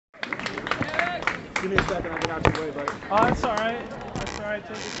Give me a second, I'll get out your way, buddy. Oh, that's all right. That's all right.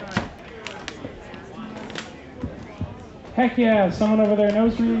 Take your time. Heck yeah! Someone over there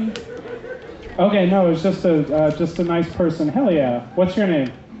knows me. Okay, no, it's just a nice person. Hell yeah! What's your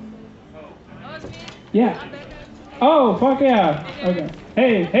name? Oh, it's me? Yeah. I'm Becca. Oh, fuck yeah! Okay.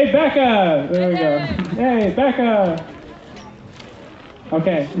 Hey, Becca! There we go. Hey, Becca!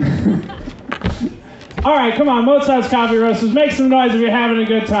 Okay. All right, come on, Mozart's Coffee Roasters. Make some noise if you're having a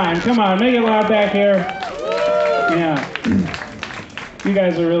good time. Come on, make it loud back here. Yeah. You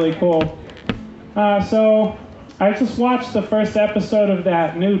guys are really cool. So, I just watched the first episode of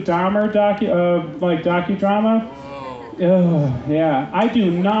that new Dahmer docudrama. Oh, yeah. I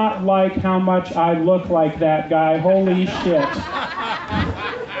do not like how much I look like that guy. Holy shit.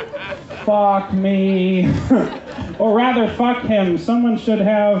 Fuck me. Or rather, fuck him. Someone should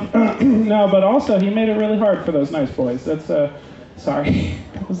have... No, but also, he made it really hard for those nice boys. That's, sorry.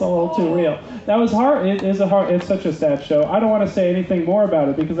 It was a little too real. That was hard. It's such a sad show. I don't want to say anything more about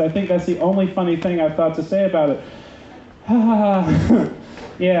it, because I think that's the only funny thing I've thought to say about it.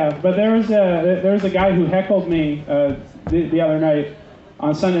 Yeah, but there was a guy who heckled me the other night,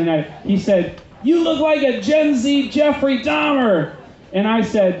 on Sunday night. He said, "You look like a Gen Z Jeffrey Dahmer." And I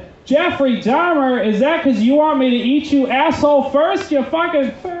said, "Jeffrey Dahmer? Is that because you want me to eat you asshole first, you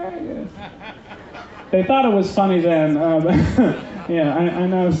fucking faggot?" They thought it was funny then. Yeah, I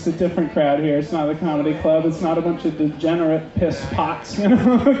know it's a different crowd here. It's not the comedy club. It's not a bunch of degenerate piss pots,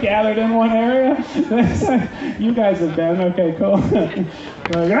 gathered in one area. You guys have been. Okay, cool.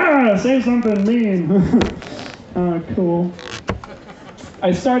 Like, say something mean. Cool.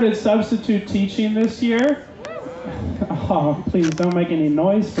 I started substitute teaching this year. Oh, please don't make any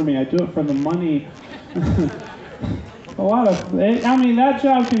noise for me. I do it for the money. That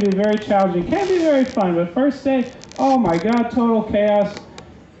job can be very challenging. Can be very fun, but first day, oh my God, total chaos.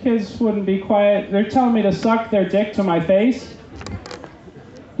 Kids wouldn't be quiet. They're telling me to suck their dick to my face.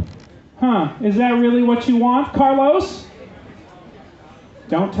 Huh, is that really what you want, Carlos?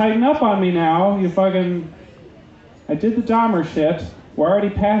 Don't tighten up on me now, you fucking... I did the Dahmer shit. We're already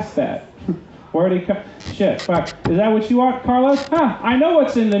past that. Shit, fuck. Is that what you want, Carlos? Huh, I know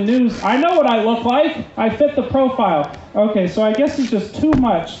what's in the news. I know what I look like. I fit the profile. Okay, so I guess it's just too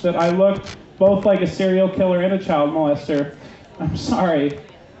much that I look both like a serial killer and a child molester. I'm sorry.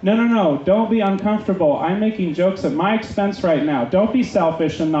 No, don't be uncomfortable. I'm making jokes at my expense right now. Don't be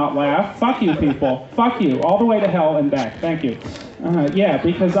selfish and not laugh. Fuck you, people. Fuck you. All the way to hell and back. Thank you. Yeah,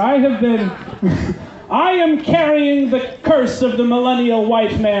 because I have been... I am carrying the curse of the millennial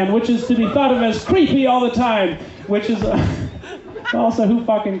white man, which is to be thought of as creepy all the time, which is... also, who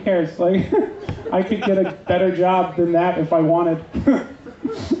fucking cares? Like, I could get a better job than that if I wanted.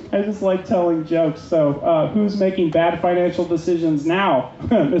 I just like telling jokes. So, who's making bad financial decisions now?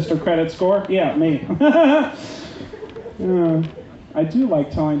 Mr. Credit Score? Yeah, me. I do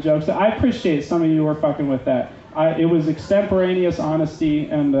like telling jokes. I appreciate some of you were fucking with that. It was extemporaneous honesty,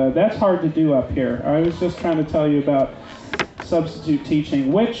 and that's hard to do up here. I was just trying to tell you about substitute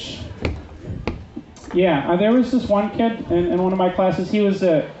teaching, which, yeah, there was this one kid in one of my classes. He was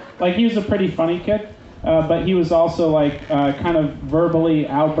a pretty funny kid, but he was also kind of verbally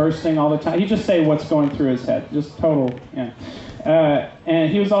outbursting all the time. He'd just say what's going through his head, just total, yeah. And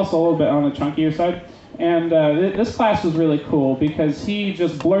he was also a little bit on the chunkier side. And this class was really cool because he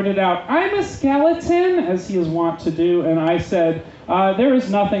just blurted out, "I'm a skeleton," as he is wont to do. And I said, "There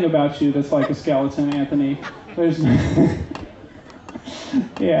is nothing about you that's like a skeleton, Anthony. There's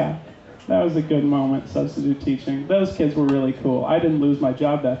Yeah, that was a good moment, substitute teaching. Those kids were really cool. I didn't lose my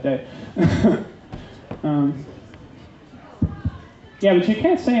job that day. Yeah, but you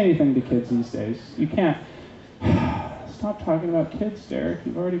can't say anything to kids these days. You can't. Stop talking about kids, Derek.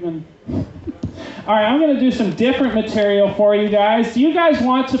 You've already been... All right, I'm going to do some different material for you guys. Do you guys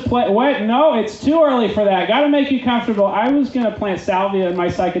want to play... What? No, it's too early for that. Got to make you comfortable. I was going to plant salvia in my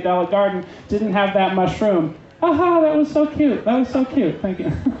psychedelic garden. Didn't have that much room. Aha, that was so cute. That was so cute. Thank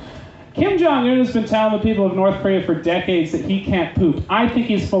you. Kim Jong-un has been telling the people of North Korea for decades that he can't poop. I think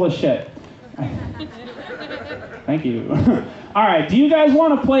he's full of shit. Thank you. All right, do you guys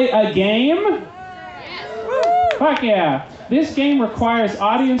want to play a game? Fuck yeah. This game requires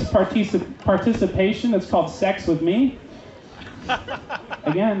audience participation. It's called Sex With Me.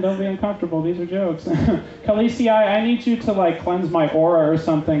 Again, don't be uncomfortable. These are jokes. Khaleesi, I need you to cleanse my aura or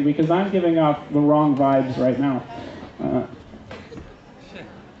something because I'm giving off the wrong vibes right now.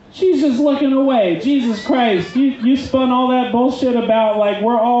 She's just looking away. Jesus Christ. You spun all that bullshit about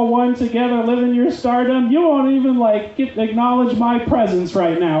we're all one together living your stardom. You won't even acknowledge my presence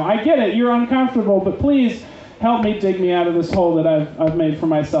right now. I get it. You're uncomfortable, but please Help me dig me out of this hole that I've made for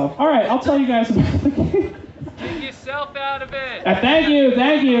myself. All right, I'll tell you guys about the game. Dig yourself out of it. Thank you.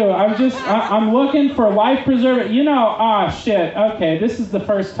 I'm looking for life preserving. Shit. Okay, this is the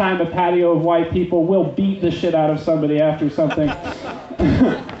first time a patio of white people will beat the shit out of somebody after something.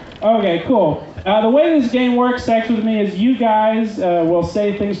 Okay, cool. The way this game works, Sex With Me, is you guys will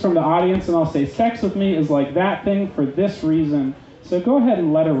say things from the audience, and I'll say, Sex With Me is like that thing for this reason. So go ahead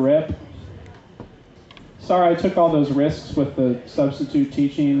and let her rip. Sorry, I took all those risks with the substitute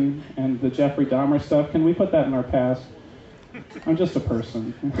teaching and the Jeffrey Dahmer stuff. Can we put that in our past? I'm just a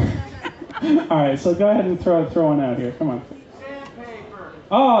person. All right, so go ahead and throw one out here. Come on. Sandpaper.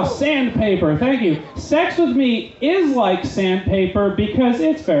 Oh, sandpaper. Thank you. Sex With Me is like sandpaper because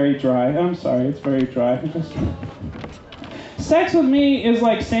it's very dry. I'm sorry, it's very dry. Sex With Me is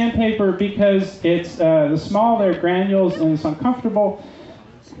like sandpaper because it's the small, they're granules, and it's uncomfortable.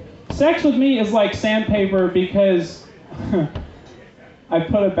 Sex With Me is like sandpaper because I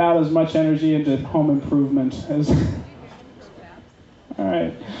put about as much energy into home improvement as... All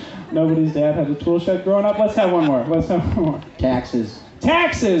right. Nobody's dad had a tool shed growing up. Let's have one more. Taxes.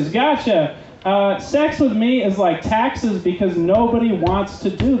 Taxes, gotcha. Sex With Me is like taxes because nobody wants to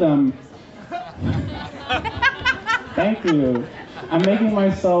do them. Thank you. I'm making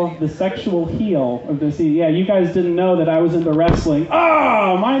myself the sexual heel of this. Yeah, you guys didn't know that I was into wrestling.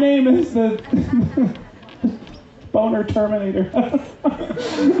 Oh, my name is the Boner Terminator.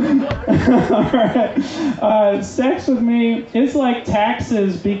 All right. Sex With Me is like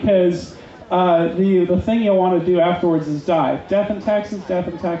taxes because the thing you'll want to do afterwards is die. Death and taxes.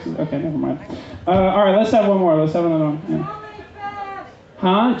 Okay, never mind. All right, let's have one more. Let's have another one. Yeah.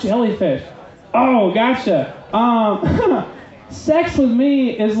 Huh? Jellyfish. Oh, gotcha. Sex With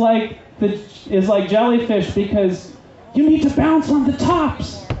Me is like jellyfish because you need to bounce on the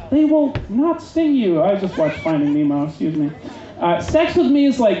tops. They will not sting you. I just watched Finding Nemo. Excuse me. Sex With Me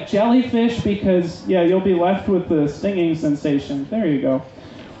is like jellyfish because you'll be left with the stinging sensation. There you go.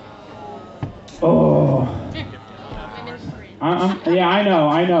 Oh. I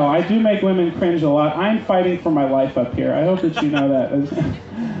know. I do make women cringe a lot. I'm fighting for my life up here. I hope that you know that.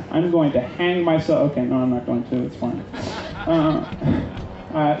 I'm going to hang myself. Okay, no, I'm not going to. It's fine.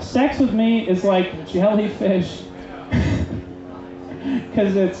 Sex With Me is like jellyfish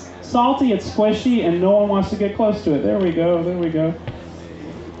because it's salty, it's squishy, and no one wants to get close to it. There we go.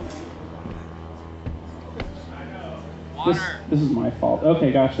 Water. This is my fault.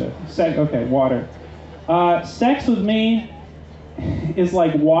 Okay, gotcha. Water. Sex With Me is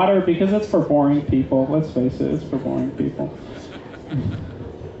like water because it's for boring people. Let's face it, it's for boring people.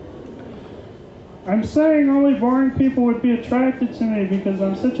 I'm saying only boring people would be attracted to me because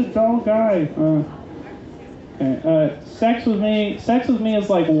I'm such a dull guy. Okay. Sex With Me is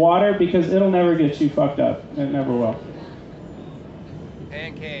like water because it'll never get you fucked up. It never will.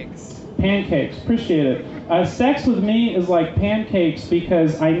 Pancakes. Appreciate it. Sex With Me is like pancakes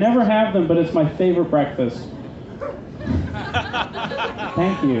because I never have them, but it's my favorite breakfast.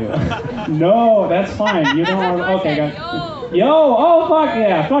 Thank you. No, that's fine. You don't want. Okay, guys. Yo, oh, fuck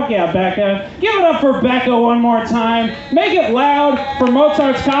yeah, Becca. Give it up for Becca one more time. Make it loud for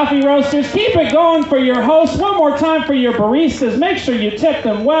Mozart's Coffee Roasters. Keep it going for your hosts. One more time for your baristas. Make sure you tip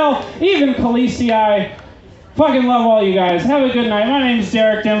them well. Even Khaleesi. Fucking love all you guys. Have a good night. My name's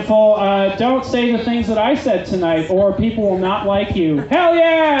Derek Dimpfl. Don't say the things that I said tonight or people will not like you. Hell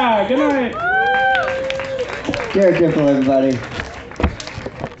yeah! Good night. Derek Dimpfl, everybody.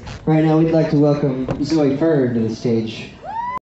 Right now we'd like to welcome Zoe Fern to the stage.